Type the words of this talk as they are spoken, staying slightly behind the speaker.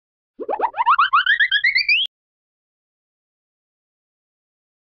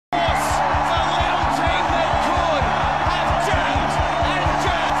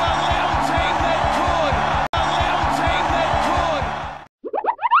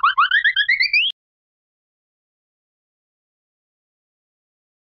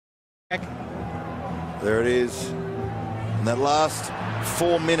There it is. And that last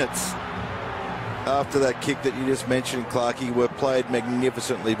 4 minutes after that kick that you just mentioned, Clarkey, were played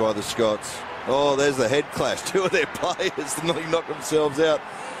magnificently by the Scots. Oh, there's the head clash. Two of their players nearly knocked themselves out.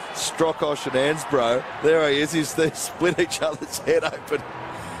 Strokosh and Ansbro. There he is. They split each other's head open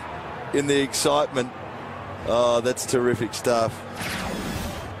in the excitement. Oh, that's terrific stuff.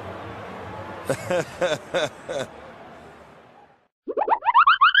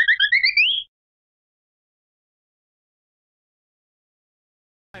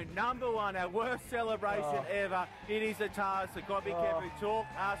 Number one, our worst celebration ever. It is a task. So got to be careful. Talk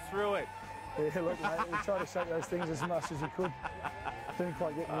us through it. Yeah, look, mate, we tried to shake those things as much as we could. Didn't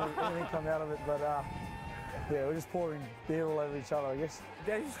quite get anything come out of it, but yeah, we're just pouring beer all over each other, I guess.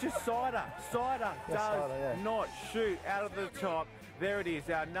 That is just cider. Cider does not shoot out of the top. There it is,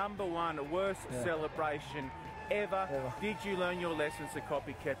 our number one worst celebration ever. Did you learn your lessons to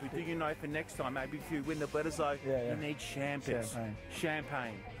copycat? Do you know for next time, maybe if you win the Bledisloe, you need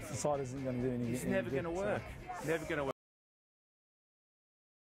champagne. Cider isn't going to do anything. It's never going to work. Never going to work.